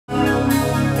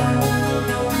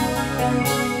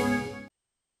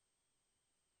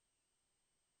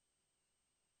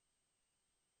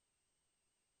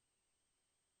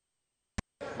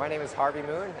My name is Harvey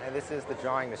Moon, and this is the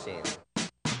drawing machine.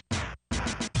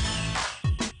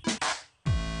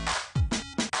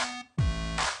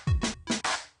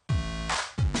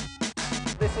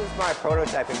 This is my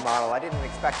prototyping model. I didn't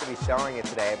expect to be showing it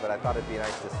today, but I thought it'd be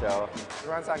nice to show. It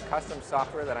runs on custom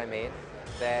software that I made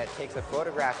that takes a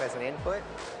photograph as an input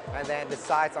and then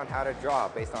decides on how to draw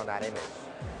based on that image.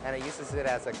 And it uses it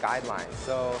as a guideline.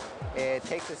 So it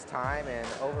takes its time, and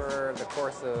over the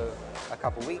course of a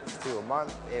couple weeks to a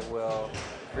month, it will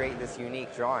create this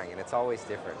unique drawing, and it's always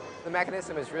different. The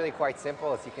mechanism is really quite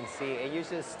simple. As you can see, it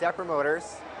uses stepper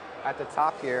motors at the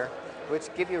top here,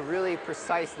 which give you a really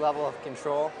precise level of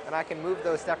control, and I can move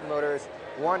those stepper motors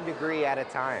 1 degree at a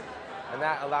time. And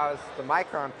that allows the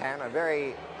micron pen, a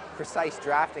very precise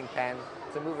drafting pen,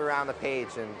 to move around the page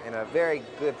in a very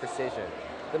good precision.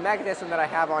 The mechanism that I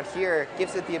have on here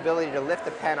gives it the ability to lift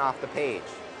the pen off the page.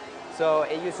 So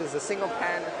it uses a single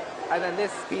pen, and then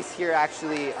this piece here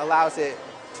actually allows it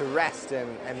to rest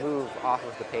and move off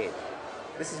of the page.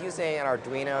 This is using an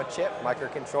Arduino chip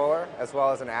microcontroller, as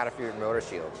well as an Adafruit motor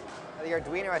shield. The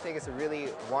Arduino, I think, is a really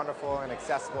wonderful and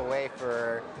accessible way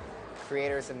for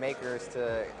creators and makers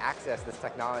to access this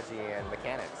technology and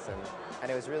mechanics,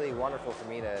 and it was really wonderful for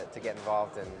me to get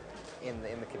involved in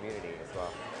the community as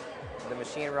well. The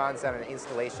machine runs on an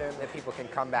installation that people can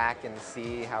come back and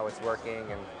see how it's working,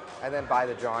 and then buy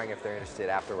the drawing if they're interested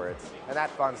afterwards. And that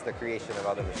funds the creation of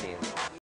other machines.